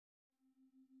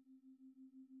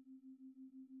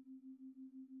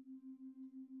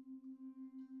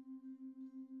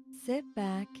Sit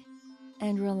back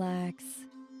and relax.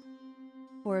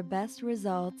 For best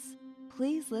results,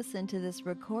 please listen to this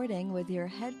recording with your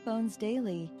headphones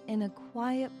daily in a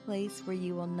quiet place where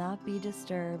you will not be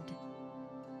disturbed.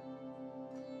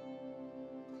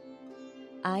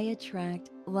 I attract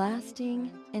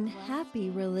lasting and happy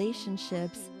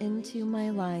relationships into my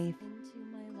life.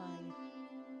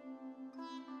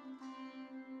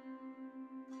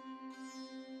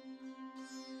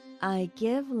 I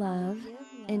give love,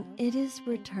 and it is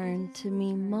returned to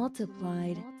me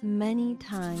multiplied many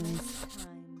times.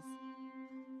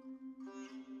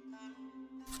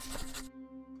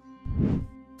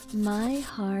 My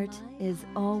heart is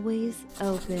always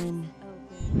open.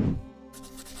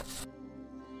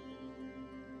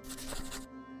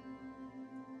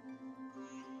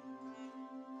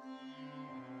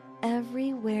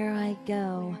 Everywhere I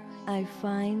go, I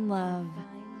find love.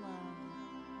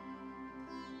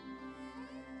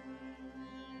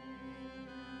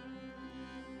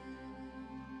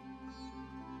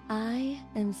 I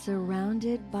am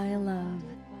surrounded by love.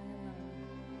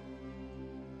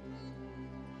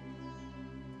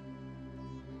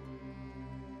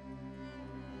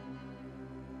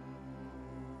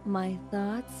 My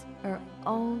thoughts are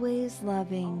always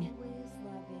loving.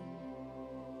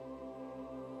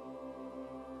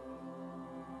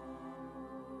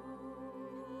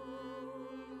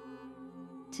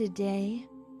 Today,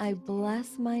 I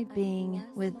bless my being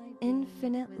with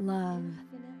infinite love.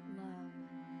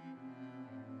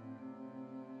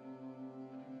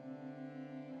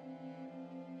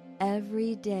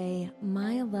 Every day,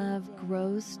 my love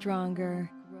grows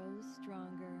stronger.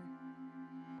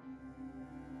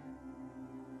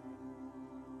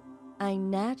 I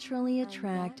naturally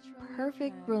attract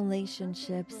perfect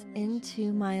relationships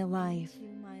into my life.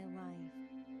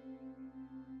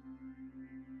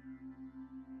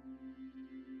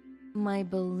 My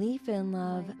belief in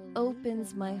love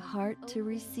opens my heart to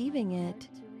receiving it.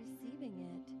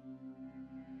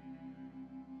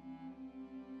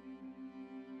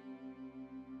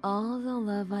 All the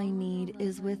love I need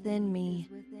is within me.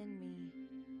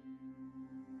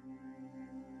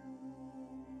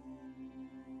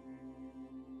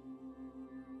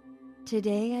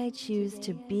 Today I choose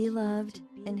to be loved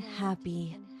and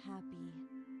happy.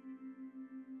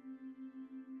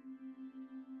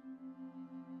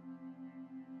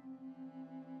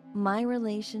 My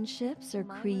relationships are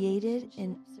created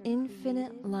in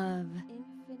infinite love.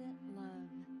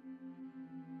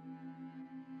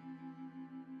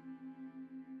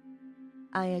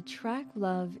 I attract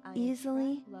love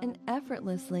easily and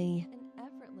effortlessly.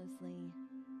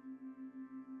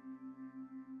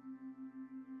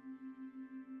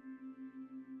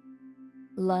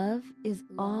 Love is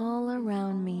all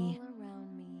around me.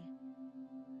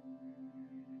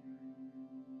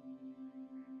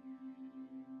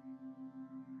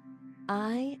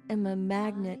 I am a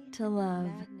magnet to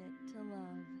love.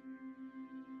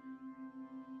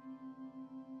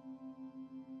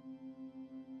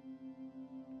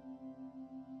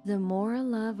 The more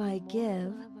love I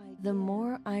give, the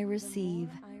more I receive.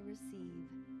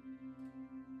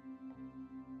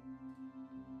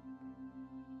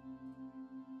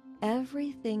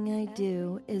 Everything I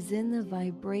do is in the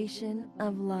vibration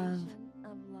of love.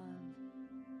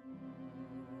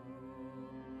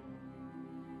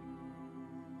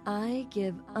 I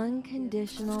give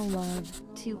unconditional love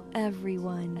to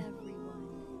everyone.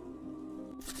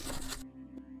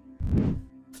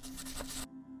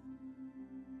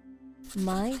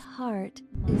 My heart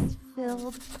is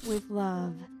filled with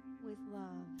love.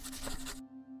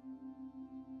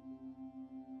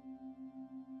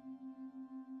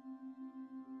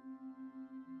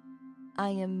 I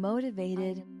am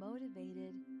motivated.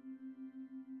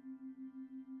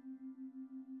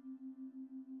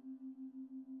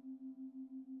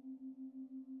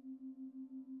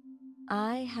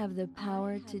 I have the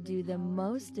power to do the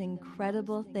most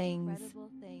incredible things.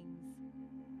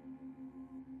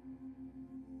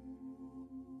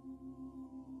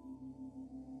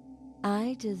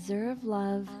 I deserve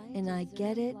love and I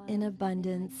get it in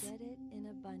abundance.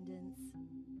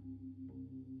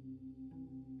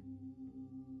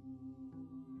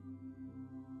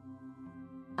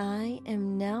 I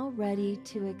am now ready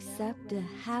to accept a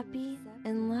happy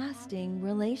and lasting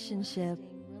relationship.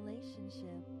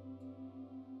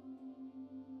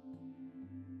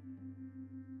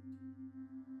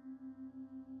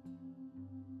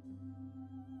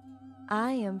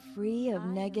 I am free of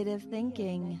negative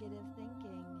thinking.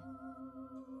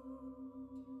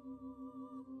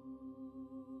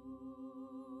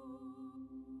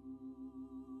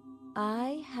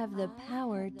 I have the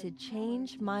power to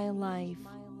change my life.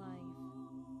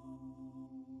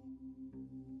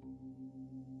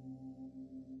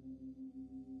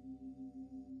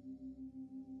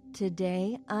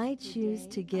 Today, I choose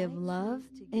to give love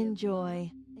and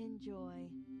joy.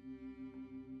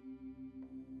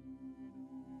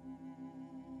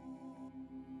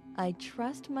 I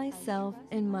trust myself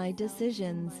in my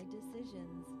decisions.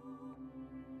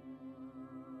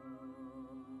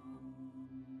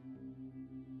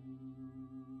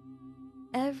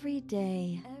 Every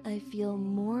day, I feel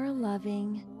more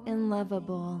loving and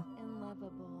lovable.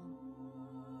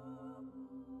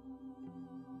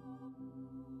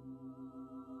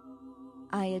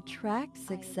 I attract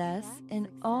success in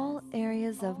all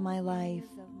areas of my life.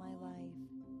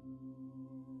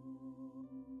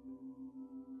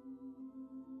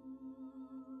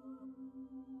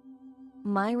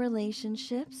 My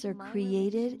relationships are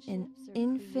created in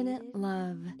infinite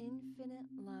love.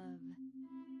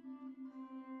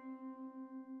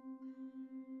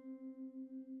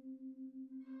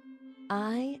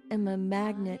 I am a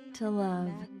magnet to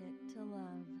love.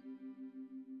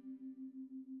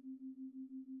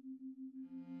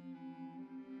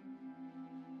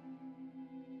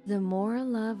 The more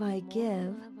love I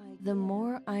give, the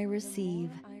more I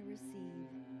receive.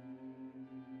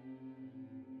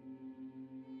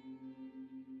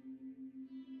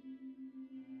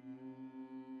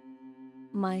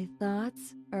 My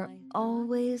thoughts are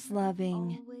always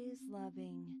loving.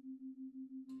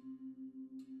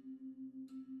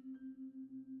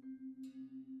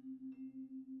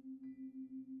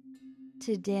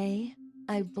 Today,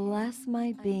 I bless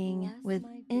my being with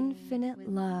infinite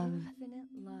love.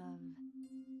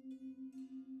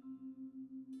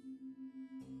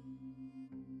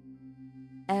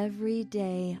 Every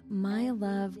day, my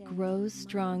love grows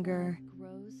stronger.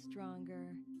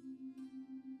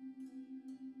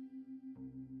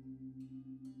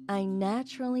 I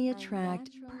naturally attract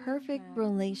perfect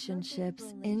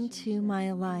relationships into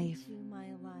my life.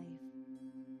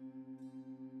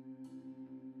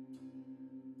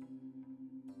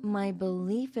 My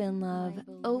belief in love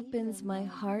opens my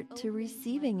heart to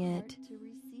receiving it.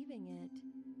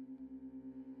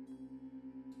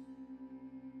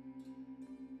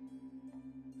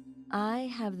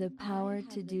 I have the power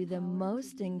to do the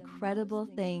most incredible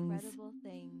things.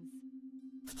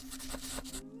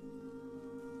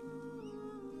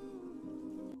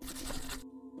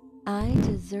 I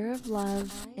deserve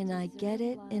love and I get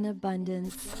it in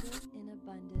abundance.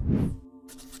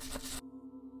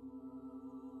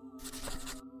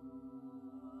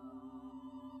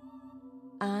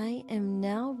 I am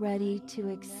now ready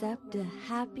to accept a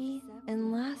happy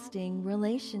and lasting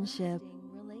relationship.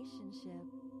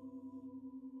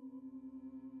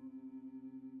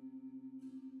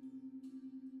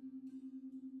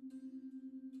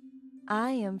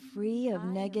 I am free of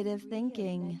negative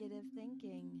thinking.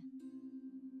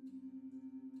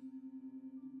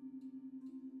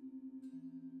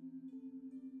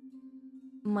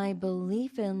 My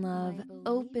belief in love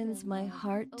opens my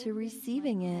heart to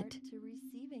receiving it.